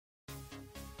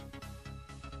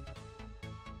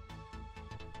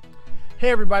Hey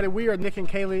everybody, we are Nick and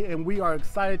Kaylee, and we are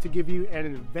excited to give you an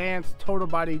advanced total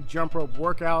body jump rope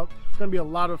workout. It's going to be a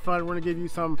lot of fun. We're going to give you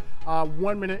some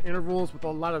 1-minute intervals with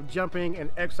a lot of jumping and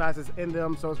exercises in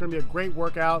them. So it's going to be a great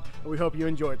workout, and we hope you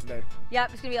enjoy it today.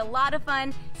 Yep, it's going to be a lot of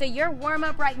fun. So your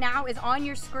warm-up right now is on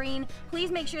your screen. Please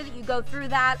make sure that you go through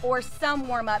that or some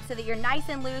warm-up so that you're nice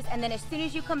and loose. And then as soon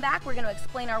as you come back, we're going to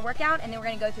explain our workout, and then we're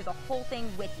going to go through the whole thing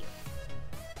with you.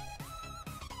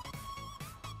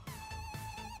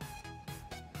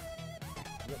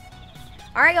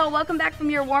 All right, y'all, welcome back from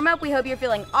your warm-up. We hope you're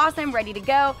feeling awesome, ready to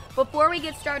go. Before we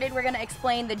get started, we're gonna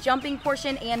explain the jumping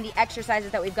portion and the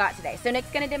exercises that we've got today. So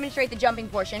Nick's gonna demonstrate the jumping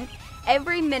portion.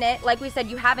 Every minute, like we said,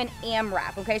 you have an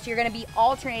AMRAP, okay? So you're gonna be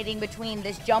alternating between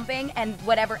this jumping and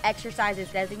whatever exercise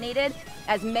is designated,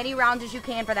 as many rounds as you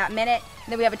can for that minute,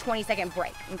 and then we have a 20-second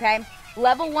break, okay?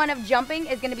 Level 1 of jumping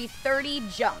is gonna be 30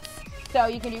 jumps. So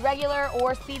you can do regular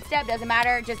or speed step, doesn't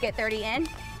matter, just get 30 in.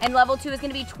 And level 2 is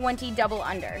gonna be 20 double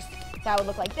unders. So that would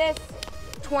look like this,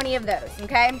 20 of those,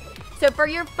 okay? So for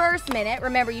your first minute,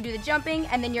 remember you do the jumping,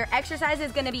 and then your exercise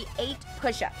is gonna be 8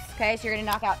 push-ups, okay? So you're gonna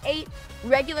knock out 8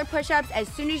 regular push-ups. As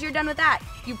soon as you're done with that,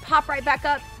 you pop right back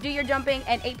up, do your jumping,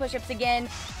 and 8 push-ups again.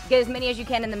 Get as many as you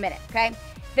can in the minute, okay?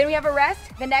 Then we have a rest.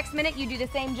 The next minute, you do the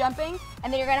same jumping,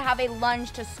 and then you're gonna have a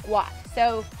lunge to squat.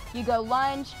 So you go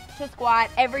lunge to squat.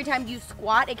 Every time you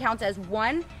squat, it counts as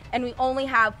 1, and we only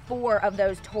have 4 of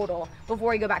those total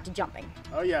before we go back to jumping.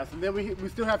 Oh yes, and then we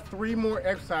still have 3 more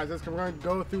exercises because we're going to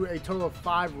go through a total of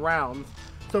 5 rounds.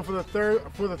 So for the third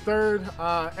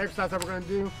exercise that we're going to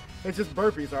do, it's just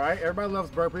burpees, all right? Everybody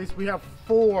loves burpees. We have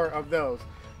 4 of those.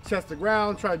 Chest to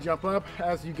ground, try to jump up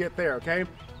as you get there, okay?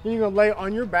 Then you're going to lay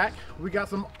on your back. We got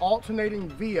some alternating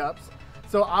V-ups.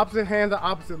 So opposite hand to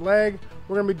opposite leg.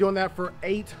 We're going to be doing that for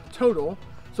 8 total.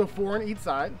 So 4 on each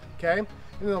side, okay?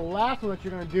 And then the last one that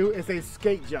you're gonna do is a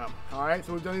skate jump, all right?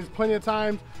 So we've done these plenty of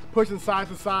times, pushing side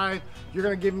to side. You're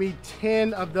gonna give me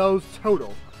 10 of those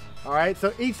total, all right?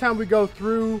 So each time we go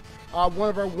through one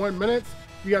of our 1 minutes,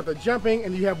 you have the jumping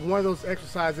and you have one of those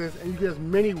exercises, and you get as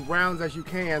many rounds as you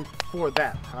can for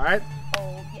that, all right?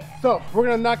 Oh, yeah. So we're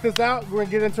gonna knock this out. We're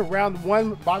gonna get into round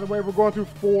 1. By the way, we're going through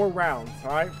 4 rounds, all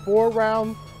right? 4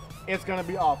 rounds, it's gonna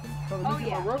be awesome. So let me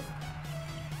get my rope.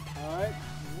 All right,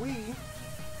 we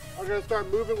are going to start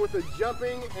moving with the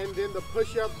jumping and then the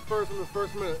push-ups first in the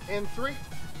first minute. In 3,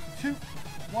 2,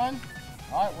 1.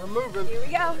 All right, we're moving. Here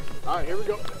we go. All right, here we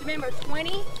go. Remember,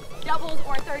 20 doubles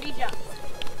or 30 jumps.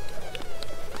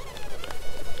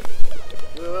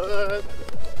 Good.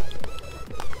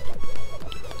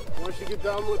 Once you get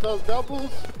done with those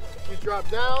doubles, you drop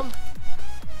down,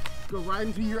 go right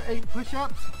into your 8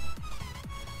 push-ups.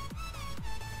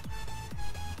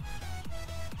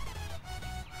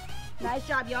 Nice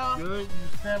job, y'all. Good,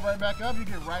 you stand right back up, you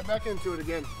get right back into it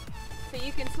again. So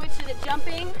you can switch to the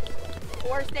jumping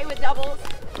or stay with doubles.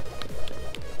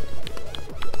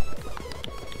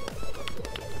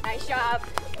 Nice job.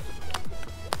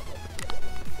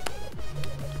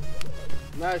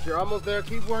 Nice, you're almost there,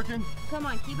 keep working. Come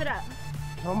on, keep it up.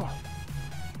 Come on.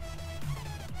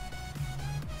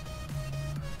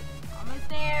 Almost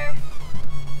there.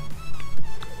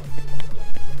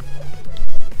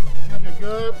 Good,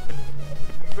 good.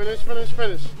 Finish, finish,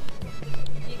 finish.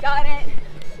 You got it.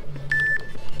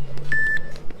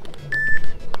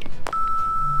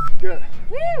 Good.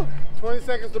 Woo! 20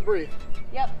 seconds to breathe.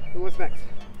 Yep. And what's next?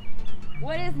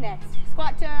 What is next?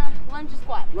 Squat to lunge to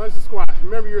squat. Lunge to squat.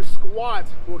 Remember, your squat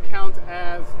will count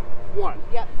as 1.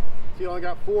 Yep. So you only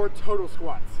got 4 total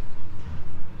squats.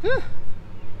 All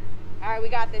right, we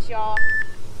got this, y'all.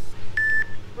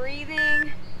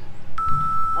 Breathing.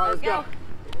 All right, let's go.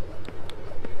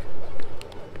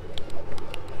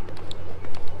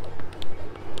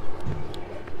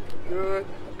 Good.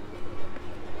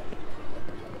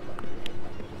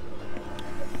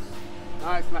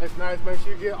 Nice, nice, nice. Make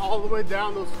sure you get all the way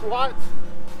down those squats.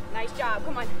 Nice job.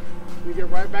 Come on. You get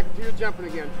right back into your jumping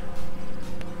again.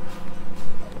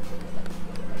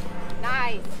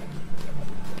 Nice.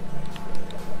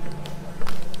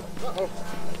 Uh-oh.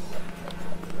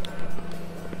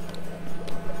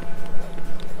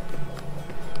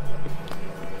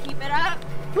 Keep it up.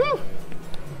 Woo!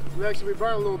 Legs should be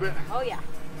burning a little bit. Oh, yeah.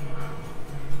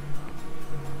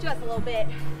 Just a little bit.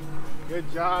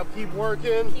 Good job. Keep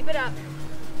working. Keep it up.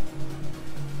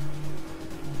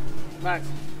 Nice.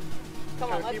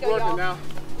 Come on, let's keep go, working y'all. now.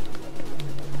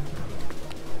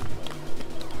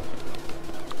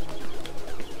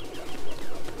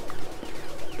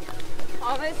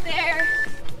 Almost there.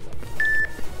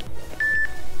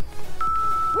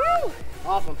 Woo!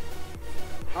 Awesome.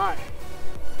 All right.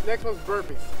 Next one's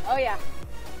burpees. Oh yeah.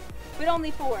 But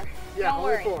only 4. Yeah, Don't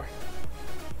only worry. 4.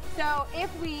 So if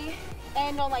we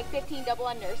end on like 15 double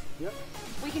unders, Yep.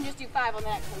 we can just do 5 on the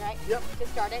next one, right? Yep. To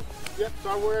start it. Yep,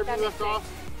 start wherever That you makes left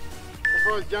off. As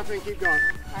far as jumping, keep going.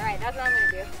 All right, that's what I'm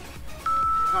gonna do.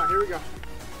 All right, here we go.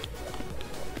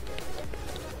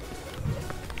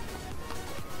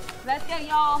 Let's go,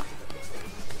 y'all.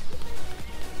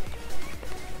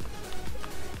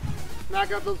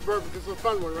 Knock out those burpees. This is a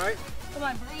fun one, right? Come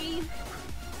on, breathe.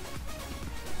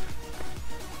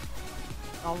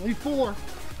 Only 4.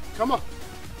 Come on.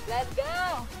 Let's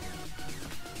go.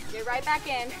 Get right back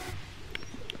in.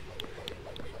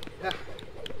 Yeah.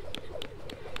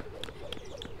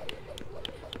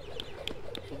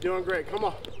 You're doing great. Come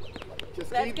on.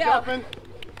 Just Let's keep go. jumping.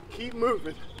 Keep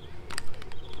moving.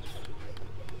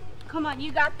 Come on,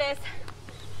 you got this.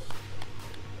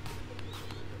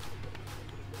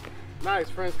 Nice,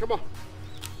 friends. Come on.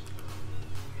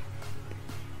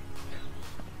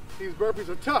 These burpees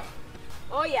are tough.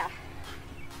 Oh yeah.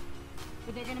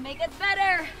 But they're gonna make us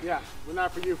better. Yeah, we're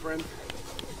not for you, friends.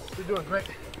 You're doing great.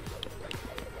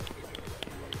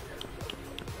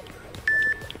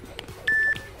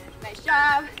 Nice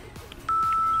job.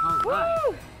 All right.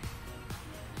 Woo!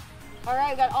 All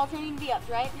right, we got alternating V-ups,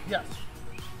 right? Yes.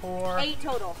 4. 8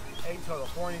 total. 8 total.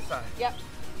 4 on each side. Yep.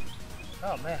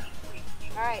 Oh, man.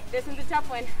 All right, this one's a tough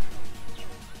one,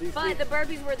 These but the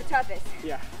burpees were the toughest.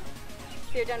 yeah.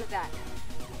 So you're done with that.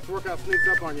 This workout sneaks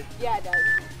up on you. Yeah, it does.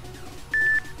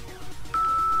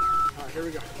 All right, here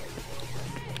we go.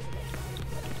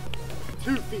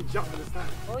 2 feet jumping this time.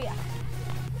 Oh yeah.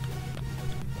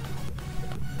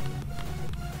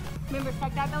 Remember,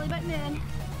 tuck that belly button in.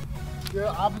 Yeah,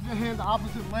 opposite hand,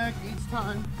 opposite leg each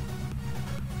time.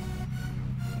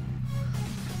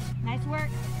 Nice work.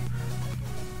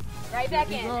 Right back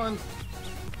Keep in. going.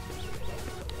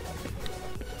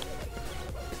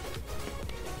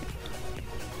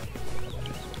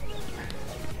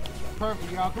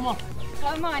 Perfect, y'all. Come on.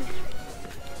 Come on.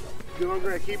 Doing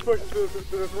great. Keep pushing through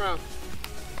this round.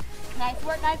 Nice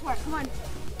work, nice work. Come on.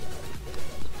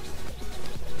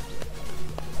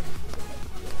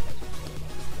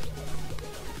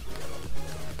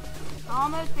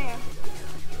 Almost there.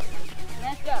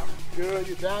 Let's go. Good.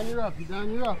 You're down, you're up. You're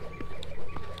down, you're up.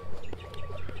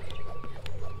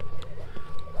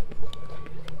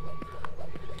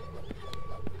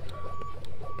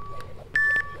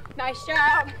 Nice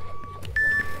job.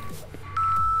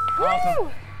 Awesome.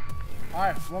 Woo! All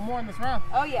right, one more in this round.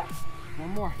 Oh yeah. One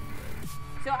more.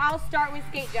 So I'll start with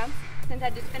skate jumps since I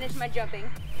just finished my jumping.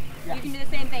 Yeah. You can do the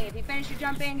same thing. If you finish your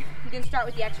jumping, you can start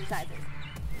with the exercises.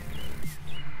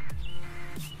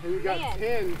 And you got Man.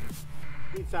 10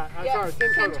 each side. I'm Yep, sorry,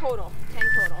 10 total. 10 total. 10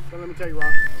 total. So let me tell you,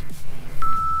 Ron.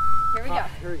 Here we All go.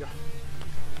 right, here we go.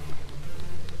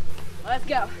 Let's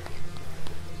go.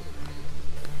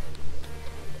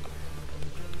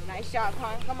 Nice job,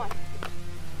 Con. Come on.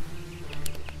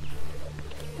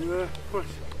 Good push.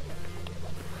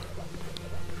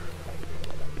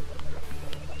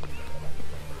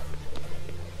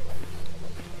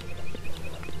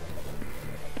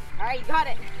 All right, you got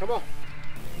it. Come on.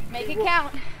 Make it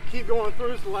count. Keep going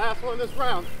through. It's the last one this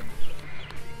round.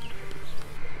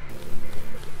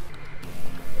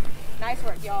 Nice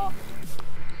work, y'all.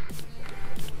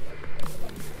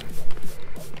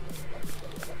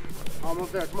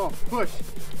 Almost there. Come on. Push.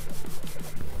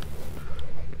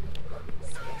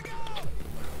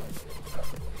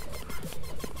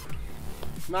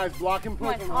 Nice blocking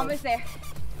push. Come on, almost there.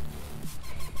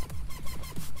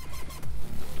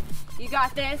 You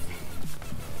got this.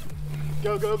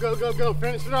 Go, go, go, go, go.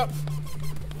 Finish it up.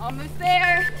 Almost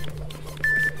there.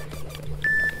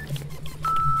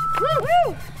 Woo!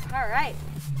 Woo! All right,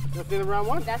 That's the end of round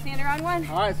 1. that's the end of round 1.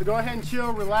 All right, so go ahead and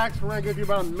chill, relax. We're gonna give you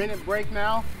about a minute break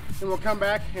now, and we'll come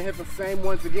back and hit the same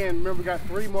once again. Remember, we got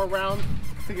 3 more rounds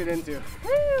to get into.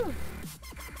 Woo!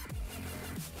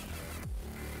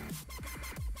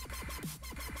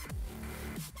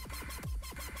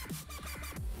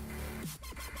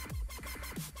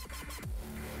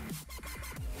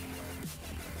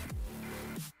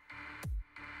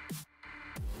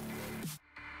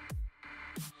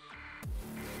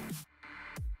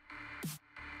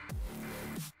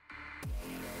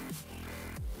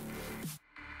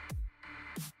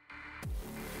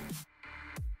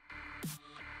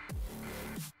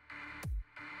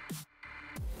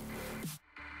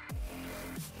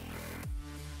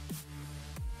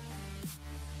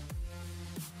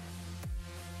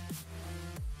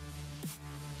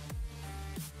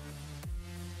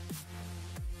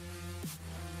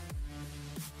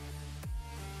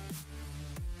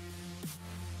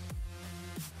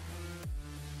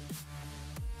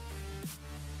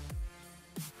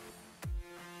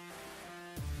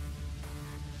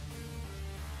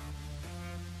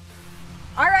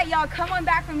 right, y'all, come on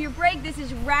back from your break. This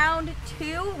is round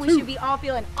 2. We should be all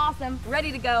feeling awesome,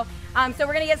 ready to go. So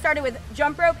we're gonna get started with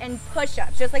jump rope and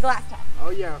push-ups, just like last time.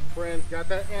 Oh yeah, friends, got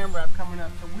that AMRAP coming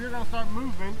up. So we're gonna start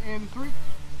moving in 3,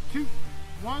 2,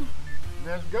 1.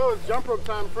 Let's go, it's jump rope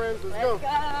time, friends, let's go. Let's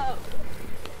go.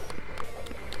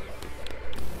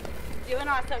 Doing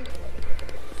awesome,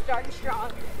 starting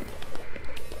strong.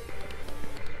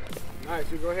 Alright,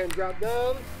 so go ahead and drop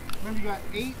down. Then you got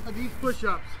 8 of these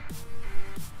push-ups.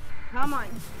 Come on.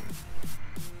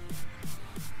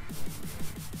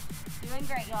 Doing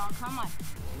great, y'all, come on.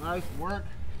 Nice work.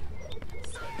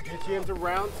 Get you into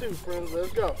round 2, friends,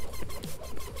 let's go.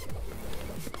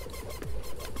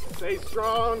 Stay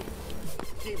strong,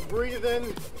 keep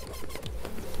breathing.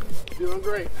 Doing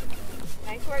great.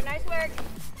 Nice work, nice work.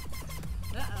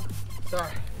 Uh-oh.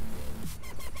 Sorry.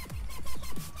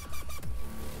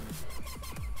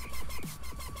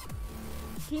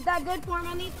 Keep that good form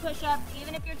on these push-ups,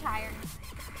 even if you're tired.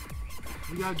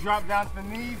 You gotta drop down to the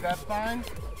knees, that's fine.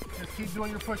 Just keep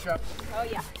doing your push-ups. Oh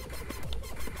yeah.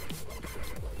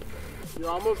 You're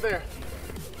almost there.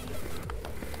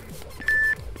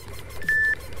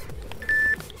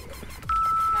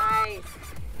 Nice.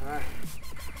 All right,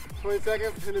 20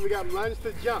 seconds, and then we got lunge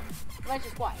to jump. Lunge to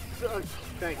squat.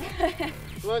 Thank you.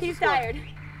 Lunge He's to squat. tired,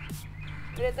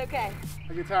 but it's okay,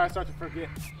 I get tired, I start to forget.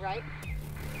 right?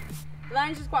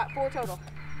 Lunge to squat, 4 total.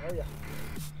 Oh yeah.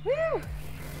 Woo!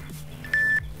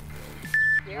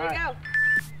 Here All we right. go.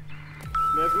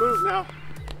 Let's move now.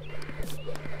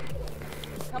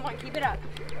 Come on, keep it up.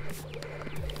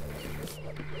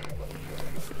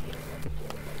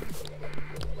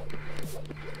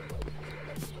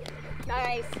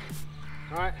 Nice.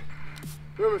 All right.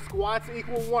 Remember, squats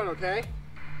equal 1, okay?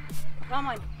 Come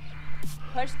on.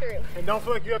 Push through. And don't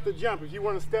feel like you have to jump. If you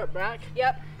want to step back,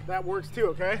 Yep. that works too,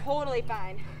 okay? Totally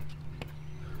fine.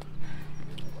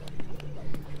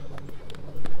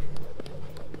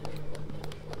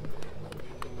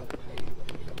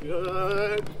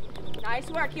 Good. Nice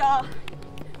work, y'all.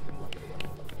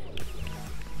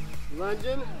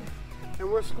 Lunging,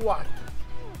 and we're squatting.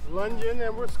 Lunging,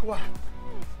 and we're squatting.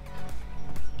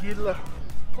 Get low.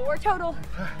 4 total.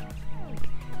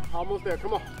 Almost there,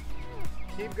 come on.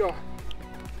 Keep going.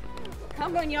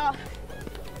 Come on, y'all.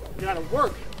 You gotta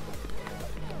work.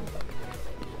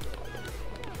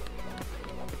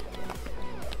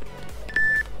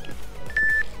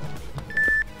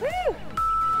 Woo! All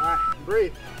right,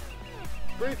 breathe.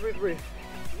 Breathe, breathe, breathe.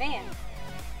 Man,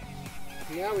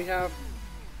 Now we have,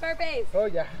 burpees, oh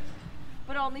yeah.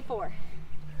 but only 4.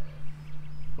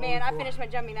 Man, Only I 4. finished my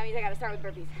jumping. That means I gotta start with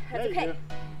burpees. That's There you okay.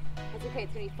 go. That's okay,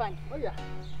 it's gonna be fun. Oh yeah.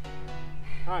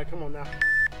 All right, come on now.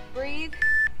 Breathe,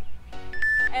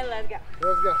 and let's go.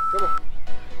 Let's go, come on.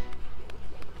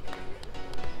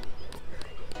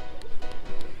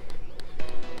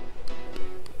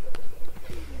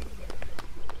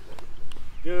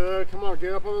 Good, come on,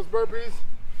 get up on those burpees.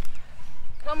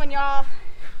 Come on, y'all.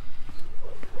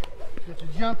 Get your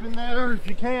jump in there if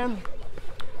you can.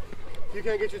 If you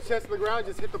can't get your chest to the ground,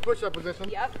 just hit the push-up position.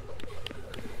 Yep.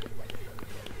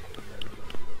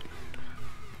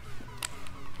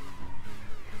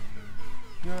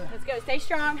 Good. Let's go, stay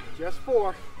strong. Just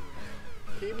 4.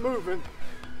 Keep moving.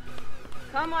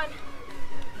 Come on.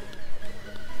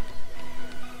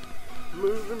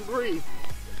 Move and breathe.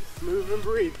 Move and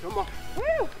breathe. Come on.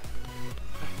 Woo!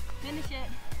 Finish it.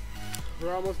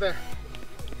 We're almost there.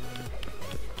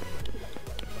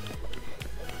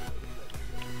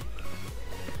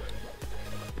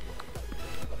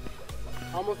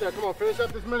 Almost there. Come on, finish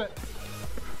up this minute.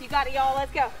 You got it, y'all.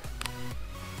 Let's go.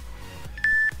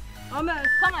 Almost.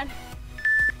 Come on.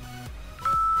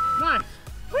 Nice.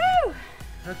 Woo!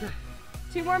 Okay.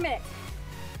 2 more minutes.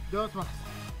 Dos más.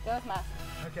 Those must.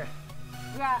 Okay.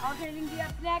 We got alternating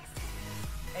ups next.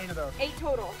 8 of those. 8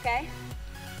 total, okay?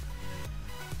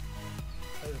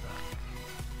 8 of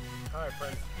those. All right,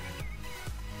 friends.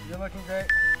 You're looking great.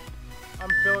 I'm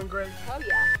feeling great. Oh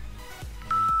yeah.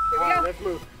 Here we All right, go. let's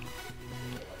move.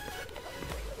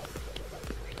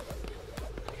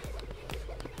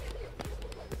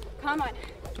 Come on.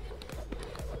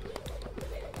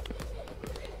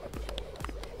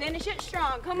 Finish it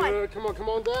strong. Come on. Good. Come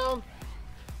on down.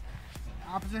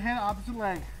 Opposite hand, opposite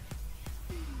leg.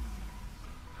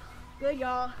 Good,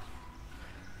 y'all.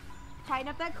 Tighten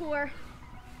up that core.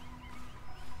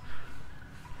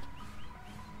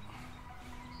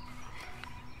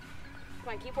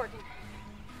 Come on, keep working.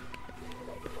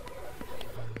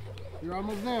 You're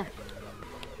almost there.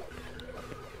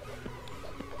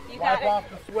 You Wipe got it. off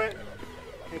the sweat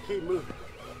and keep moving.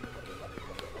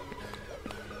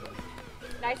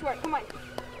 Nice work. Come on.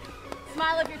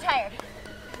 Smile if you're tired.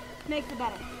 makes it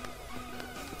better.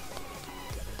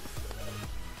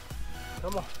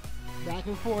 Come on. Back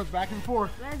and forth, back and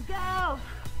forth. Let's go.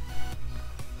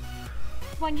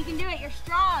 Come on, you can do it. You're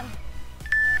strong.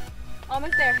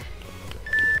 Almost there.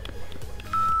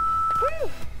 Woo.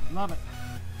 Love it.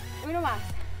 Uno más.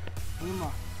 Uno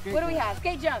más. What do we have?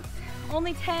 Skate jumps.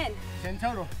 Only 10. 10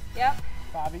 total. Yep.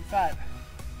 5 each side.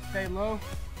 Stay low.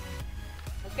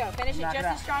 Let's go. Finish it Knock just it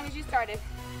out. as strong as you started.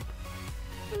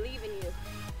 Believe in you.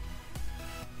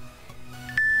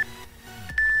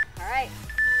 All right.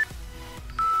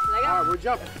 Let go. All right, we're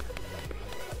jumping.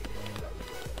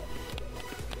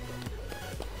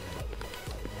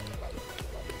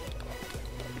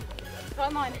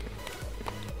 Come on.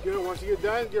 Good. Once you get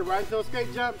done, get right into those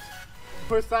skate jumps.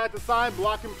 Push side to side,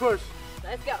 block and push.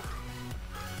 Let's go.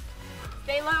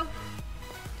 Stay low.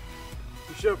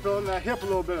 You should feel in that hip a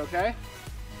little bit, okay?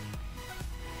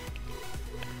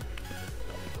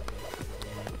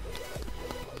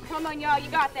 Come on, y'all. You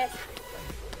got this.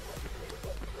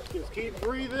 Just keep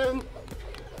breathing.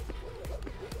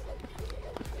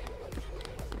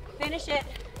 Finish it.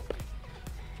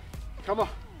 Come on.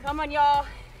 Come on, y'all.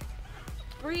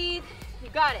 Breathe. You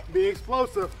got it. Be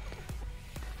explosive.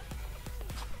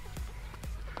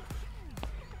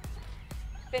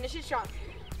 Finish it strong.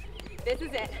 This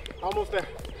is it. Almost there.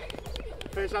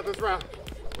 Finish out this round.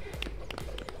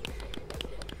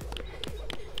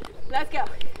 Let's go.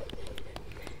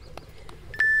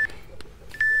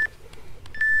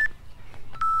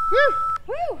 Woo!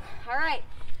 Woo! All right.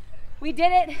 We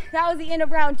did it. That was the end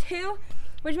of round 2,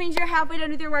 which means you're halfway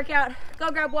done with your workout. Go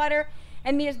grab water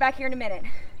and meet us back here in a minute.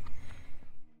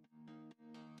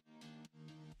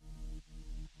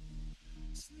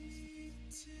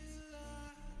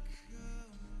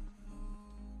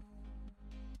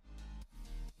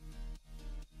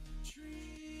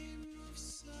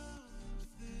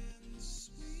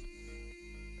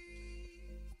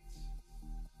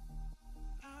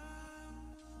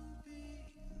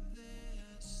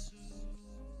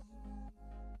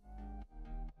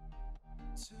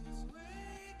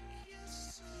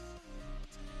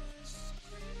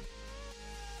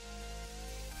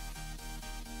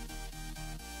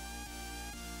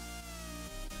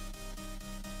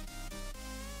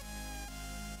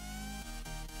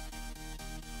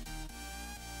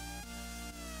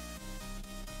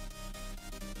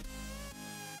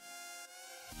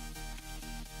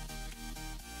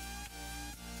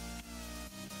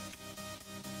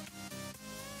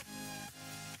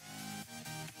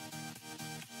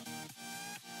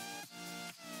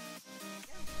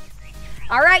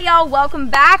 All right, y'all, welcome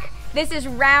back. This is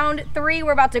round 3.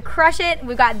 We're about to crush it.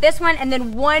 We've got this one and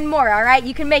then one more, all right?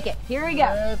 You can make it. Here we go.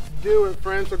 Let's do it,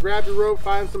 friends. So grab your rope,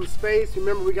 find some space.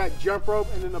 Remember, we got jump rope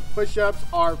and then the push-ups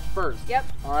are first. Yep.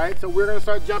 All right, so we're gonna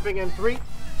start jumping in 3,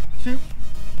 2,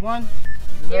 1.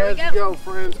 Here we Let's go,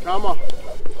 friends. Come on.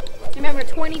 So remember,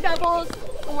 20 doubles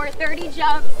or 30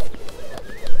 jumps.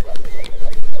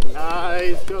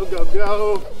 Nice. Go, go,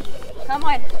 go. Come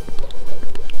on.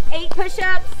 8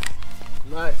 push-ups.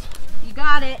 Nice. You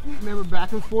got it. Remember,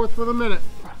 back and forth for the minute.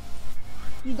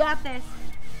 You got this.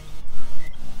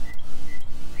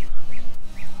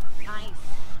 Nice.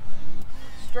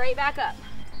 Straight back up.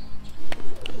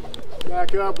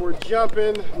 Back up. We're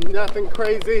jumping. Nothing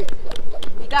crazy.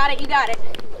 You got it. You got it.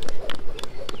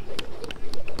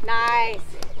 Nice.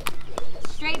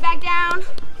 Straight back down.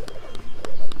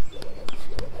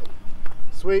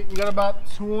 Sweet. You got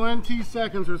about 20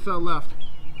 seconds or so left.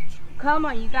 Come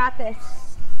on, you got this.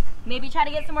 Maybe try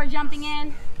to get some more jumping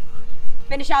in.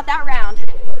 Finish out that round.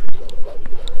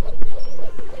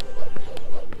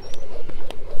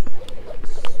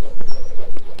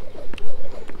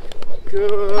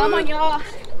 Good. Come on, y'all.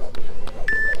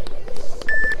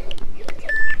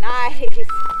 Nice.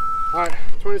 All right,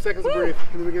 20 seconds to breathe,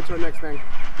 and then we get to our next thing.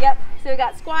 Yep, so we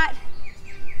got squat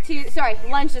to, sorry,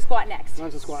 lunge to squat next.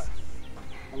 Lunge to squat.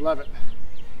 I love it.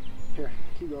 Here,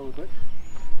 keep going real quick.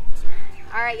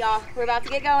 All right, y'all, we're about to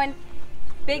get going.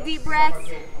 Big deep breaths.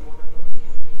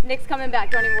 Nick's coming back,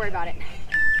 don't even worry about it.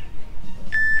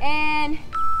 And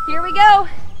here we go.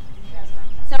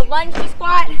 So lunge to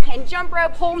squat and jump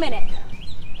rope whole minute.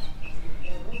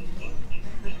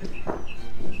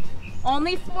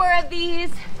 Only 4 of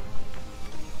these.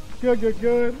 Good, good,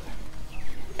 good.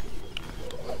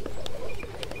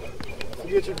 So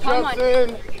get your jumps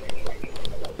in.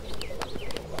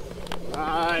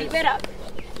 Nice. Keep it up.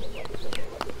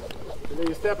 And then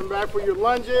you're stepping back for your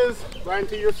lunges, right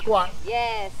into your squat.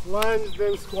 Yes. Lunge,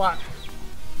 then squat.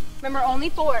 Remember, only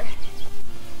 4. You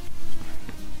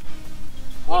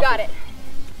Awesome. got it.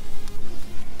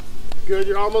 Good,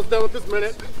 you're almost done with this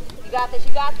minute. You got this,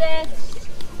 you got this.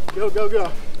 Go, go, go.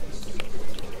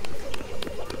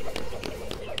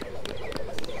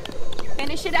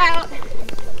 Finish it out.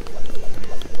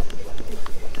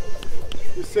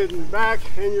 You're sitting back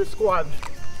and you're squatting.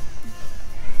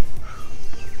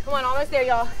 Come on, almost there,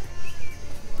 y'all.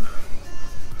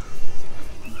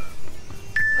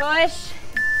 Push.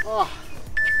 Oh,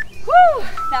 Woo,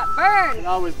 that burns. it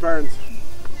always burns.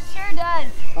 Sure does.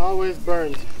 Always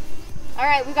burns. All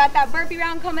right, we got that burpee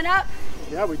round coming up.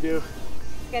 Yeah, we do.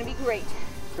 It's gonna be great.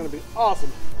 It's gonna be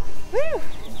awesome. Woo.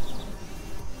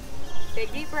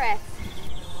 Big deep breaths.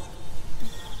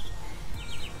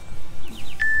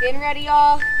 Getting ready,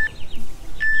 y'all.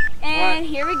 And right.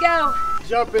 Here we go.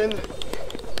 Jump in.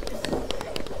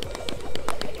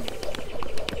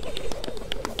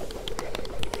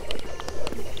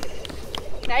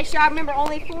 Nice job. Remember,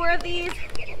 only 4 of these.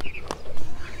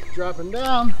 Dropping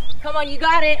down. Come on, you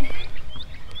got it.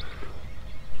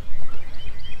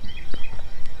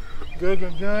 Good,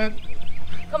 good, good.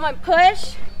 Come on,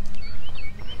 push.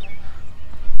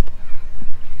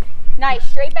 Nice,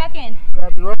 straight back in.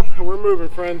 Grab the rope and we're moving,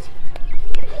 friends.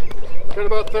 Got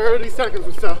about 30 seconds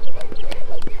or so.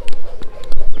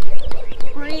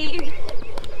 Breathe.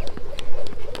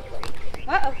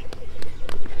 Uh-oh.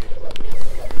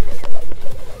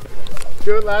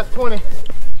 Good, last 20.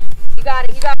 You got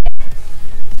it, you got it.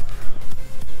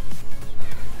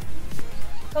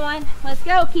 Come on, let's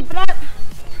go, keep it up.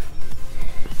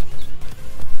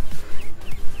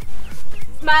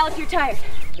 Smile if you're tired.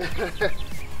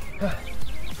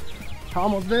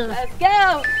 Almost there. Let's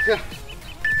go.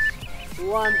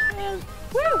 1 and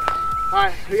Woo. all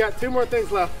right, we got 2 more things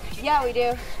left. Yeah, we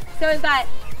do. So we've got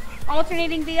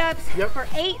alternating V-ups for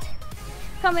 8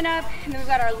 coming up, and then we've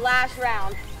got our last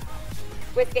round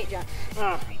with skate jumps.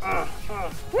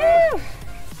 Woo!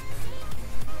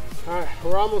 All right,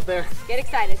 we're almost there. Get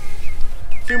excited.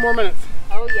 2 more minutes.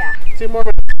 Oh yeah. 2 more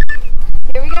minutes.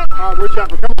 Here we go. All right, we're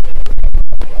jumping. Come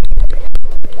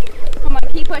Come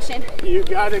on, keep pushing. on. You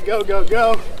got it. Go, go,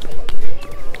 go.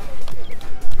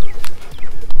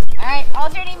 All right,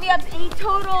 alternating V-ups, 8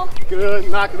 total. Good.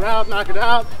 Knock it out. Knock it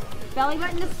out. Belly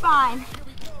button to spine.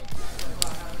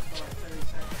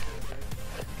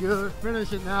 Good.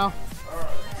 Finish it now.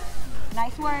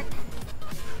 Nice work.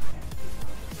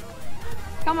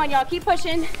 Come on, y'all, keep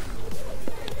pushing.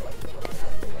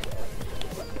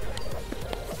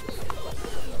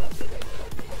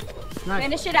 Nice.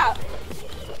 Finish it out.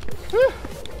 Whew.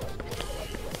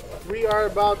 We are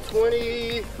about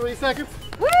 23 seconds.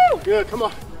 Woo! Good. Come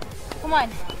on. Come on.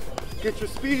 Get your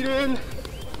speed in.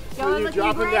 Don't And you look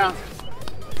dropping great. down.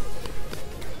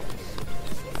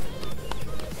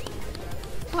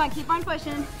 Come on, keep on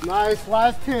pushing. Nice.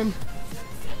 Last 10.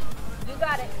 You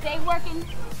got it. Stay working.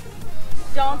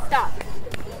 Don't stop.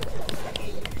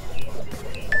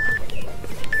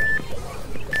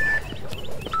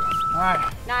 All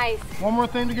right. Nice. One more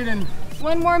thing to get in.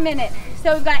 1 more minute.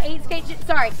 So we've got 10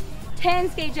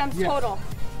 skate jumps Yes. total.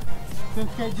 10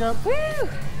 skate jump. Woo!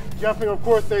 Jumping, of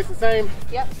course, stays the same.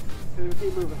 Yep. And we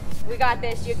keep moving. We got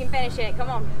this. You can finish it. Come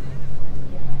on.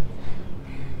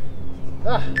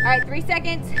 Ah, All right, 3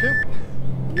 seconds. 2,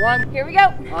 1. Here we go.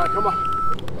 All right, come on.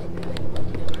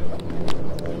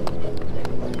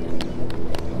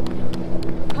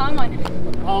 Come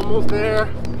on. Almost there.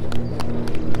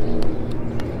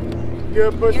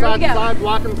 Good. Push Here we side to go. side.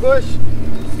 Block and push.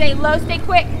 Stay low, stay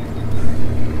quick.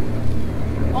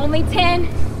 Only 10.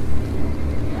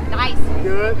 Nice.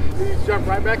 Good. You jump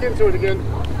right back into it again.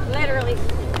 Literally.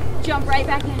 Jump right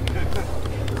back in.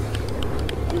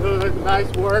 Good.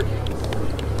 Nice work.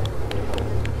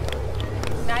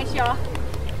 Nice, y'all.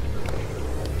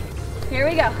 Here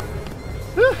we go.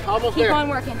 Whew, almost Keep there. on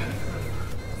working.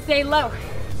 Stay low.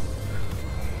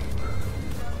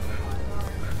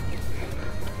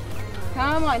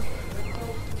 Come on.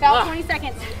 About 20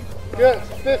 seconds. Good.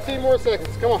 15 more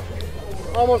seconds. Come on.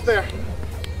 Almost there.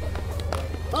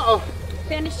 Uh-oh.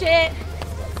 Finish it.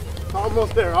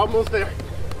 Almost there. Almost there.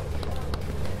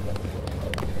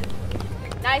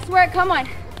 Nice work. Come on.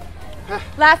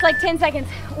 Last like 10 seconds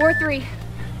or 3.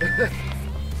 Good.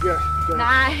 Good.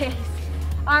 Nice.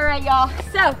 All right, y'all.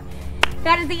 So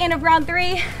that is the end of round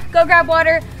 3. Go grab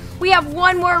water. We have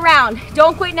 1 more round.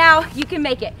 Don't quit now. You can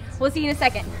make it. We'll see you in a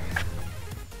second.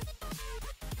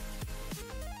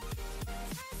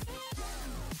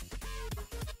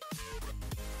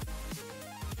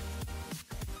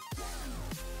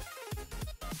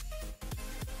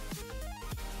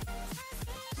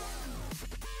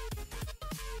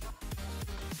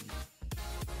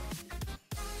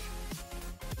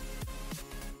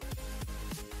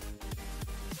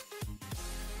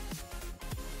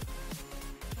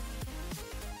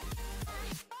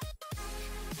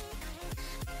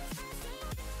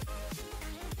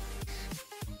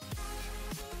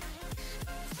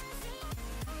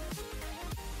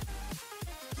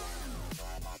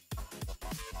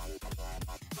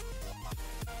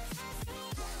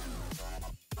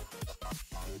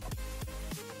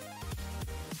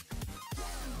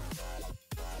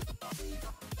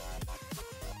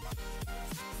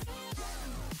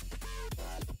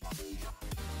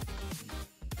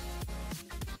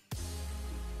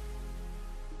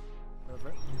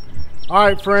 All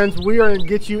right, friends, we are gonna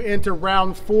get you into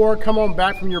round 4. Come on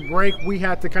back from your break. We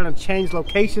had to kind of change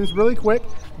locations really quick,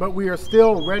 but we are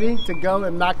still ready to go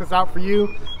and knock this out for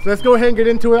you. So let's go ahead and get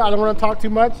into it. I don't want to talk too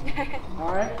much.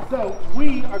 All right, so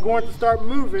we are going to start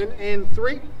moving in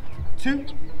 3, 2,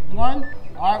 1.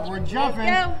 All right, we're jumping.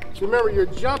 So remember, you're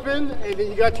jumping, and then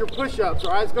you got your push-ups.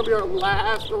 All right, it's gonna be our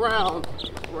last round,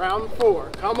 round 4.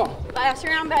 Come on. Last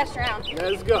round, best round.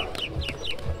 Let's go.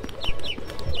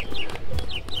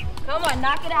 Come on,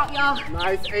 knock it out, y'all.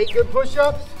 Nice, 8 good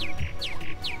push-ups.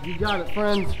 You got it,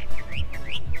 friends.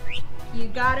 You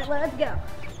got it, let's go.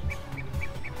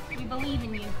 We believe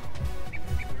in you.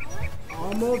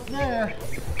 Almost there.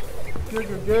 Good,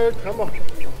 good, good. Come on.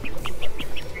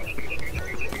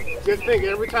 Just think,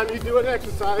 every time you do an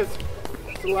exercise,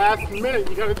 it's the last minute,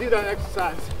 you gotta do that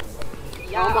exercise.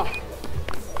 Yeah. Come on.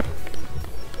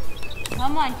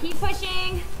 Come on, keep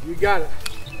pushing. You got it.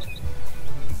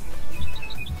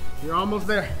 You're almost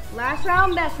there. Last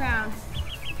round, best round.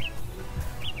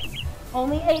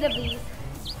 Only 8 of these.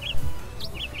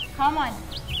 Come on.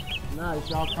 Nice,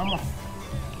 y'all. Come on.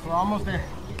 We're almost there.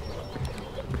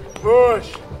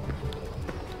 Push.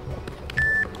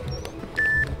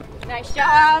 Nice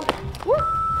job. Woo.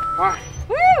 All right.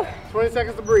 Woo. 20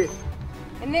 seconds to breathe.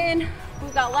 And then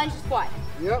we've got lunge squat.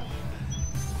 Yep.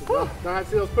 Don't have to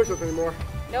see those push-ups anymore.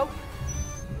 Nope.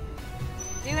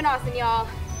 Doing awesome, y'all.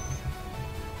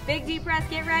 Big deep breath,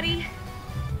 get ready.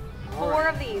 All 4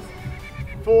 right. of these.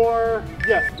 4,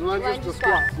 yes, lunges Lunge to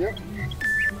squats. squats. Yep.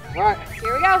 All right,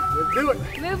 Here we go. let's do it.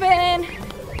 Moving.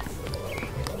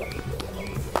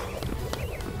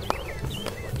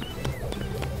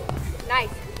 Nice.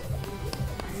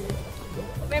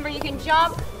 Remember, you can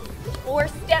jump or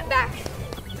step back.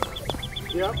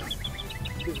 Yep.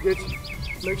 Just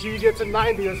make sure you get to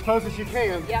 90 as close as you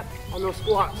can. Yep. On those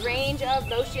squats. Range of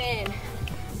motion.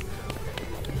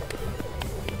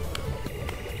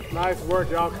 Nice work,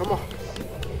 y'all. Come on.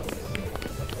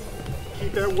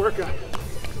 Keep that work up.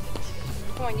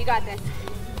 Come on, you got this.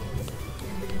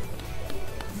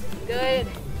 Good.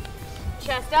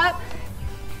 Chest up.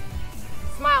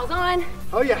 Smiles on.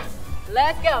 Oh yeah.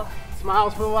 Let's go.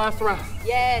 Smiles for the last round.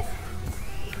 Yes.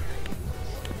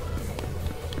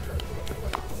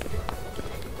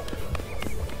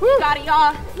 Woo. Got it,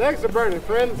 y'all. Legs are burning,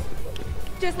 friends.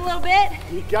 Just a little bit.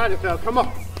 You got it, though. Come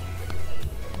on.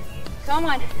 Come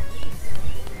on.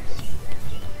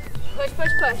 Push,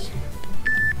 push, push.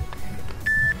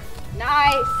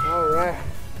 Nice. All right.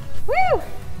 Woo!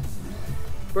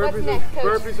 What's next, Coach?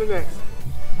 Burpees are next.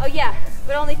 Oh yeah,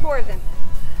 but only 4 of them.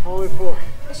 Only 4.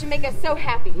 This should make us so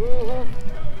happy.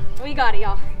 Mm-hmm. We got it,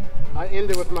 y'all. I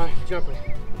ended with my jumping.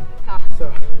 Huh.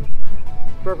 So,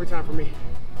 burpee time for me.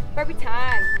 Burpee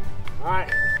time. All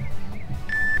right.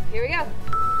 Here we go.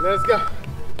 Let's go.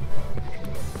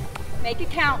 Make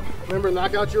it count. Remember,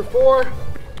 knock out your 4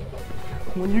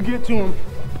 when you get to them.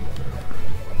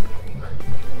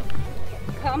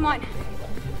 Come on.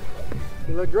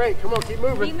 You look great. Come on, keep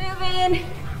moving. Keep moving.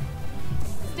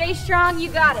 Stay strong, you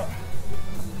got it.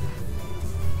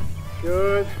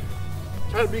 Good.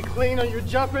 Try to be clean on your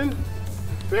jumping,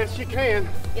 best you can.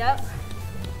 Yep.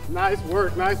 Nice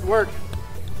work, nice work.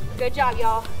 Good job,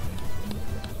 y'all.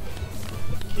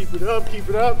 Keep it up, keep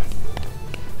it up.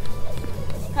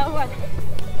 Come on.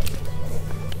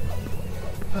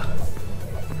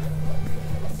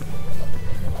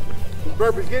 These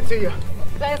burpees get to you.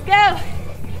 Let's go.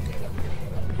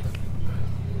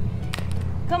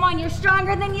 Come on, you're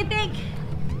stronger than you think.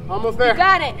 Almost there. You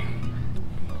got it.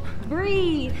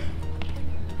 Breathe.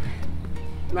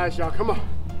 Nice, y'all. Come on.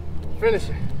 Finish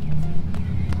it.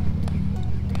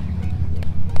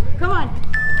 Come on.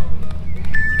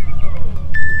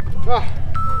 Ah,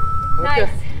 okay. Nice.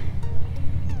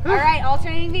 All right,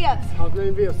 alternating V-ups.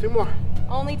 Alternating videos. 2 more.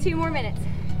 Only 2 more minutes.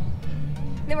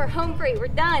 Then we're home free. We're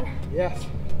done. Yes.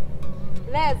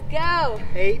 Let's go.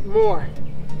 8 more.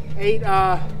 8,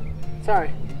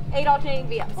 sorry. 8 alternating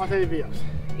V-ups. Alternating videos.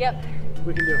 Yep.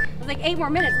 We can do it. It was like 8 more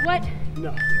minutes. What?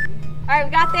 No. All right,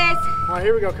 we got this. All right,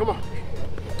 here we go. Come on.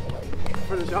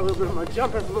 Finish out a little bit of my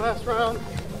jumping from the last round.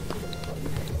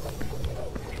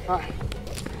 All right.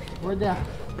 We're down.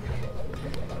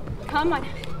 Come on.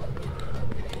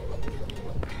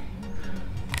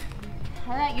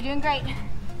 All right, you're doing great.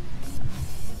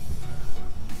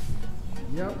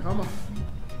 Yep, come on.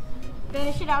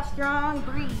 Finish it out strong.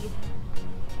 Breathe.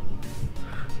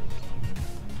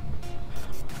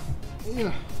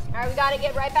 Yeah. All right, we got to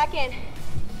get right back in.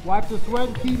 Wipe the sweat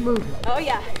and keep moving. Oh,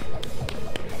 yeah.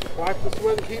 Wipe the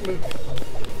sweat and keep moving.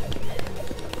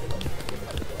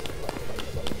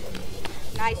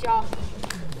 Nice, y'all.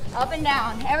 Up and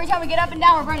down. Every time we get up and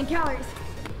down, we're burning calories.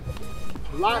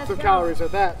 Lots of calories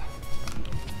at that.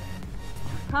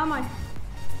 Come on.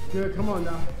 Good, come on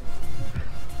now.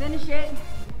 Finish it.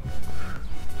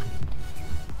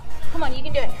 Come on, you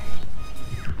can do it.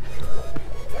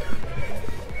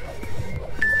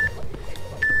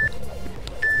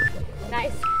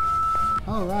 Nice.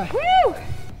 All right. Woo!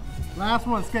 Last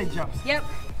one, skate jumps. Yep,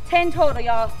 10 total,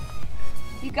 y'all.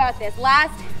 You got this.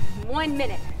 Last 1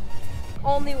 minute.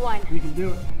 Only one. You can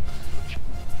do it.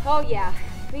 Oh yeah,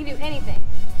 we can do anything.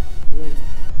 Good.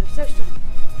 We're so strong.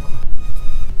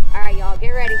 All right, y'all, get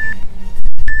ready.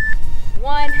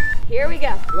 1, here we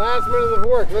go. Last minute of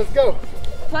work, let's go.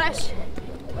 Push.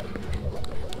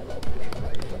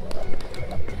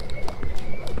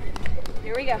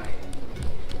 Here we go.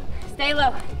 Stay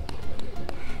low.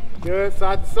 Good,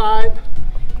 side to side.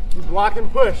 You block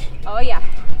and push. Oh yeah.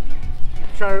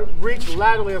 Try to reach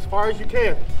laterally as far as you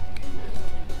can.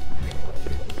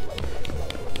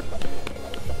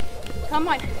 Come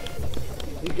on.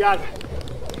 You got it.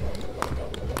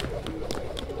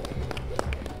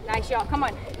 Nice, y'all. Come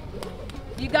on.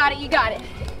 You got it. You got it.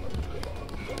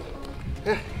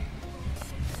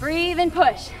 Breathe and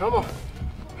push. Come on.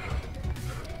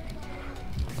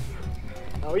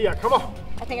 Oh yeah, come on.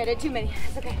 I think I did too many.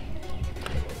 It's okay.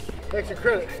 Extra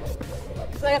credit.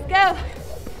 Let's go.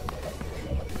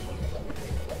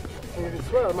 I need to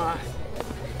sweat on my eyes.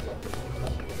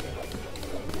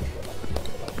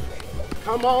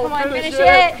 Come on, Come on, finish finish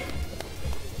it.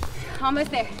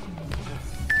 Almost there.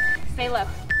 Stay low.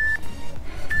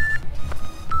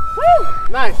 Woo!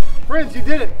 Nice. Friends, you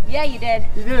did it. Yeah, you did.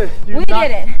 You did it. You We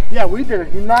did it. Yeah, we did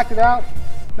it. You knocked it out.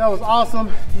 That was awesome.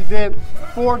 You did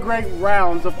 4 great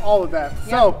rounds of all of that. Yep.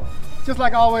 So, just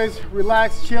like always,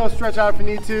 relax, chill, stretch out if you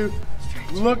need to.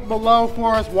 Look below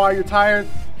for us while you're tired.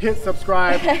 Hit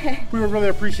subscribe. We would really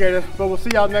appreciate it. But we'll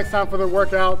see y'all next time for the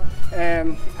workout,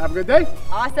 and have a good day.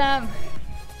 Awesome.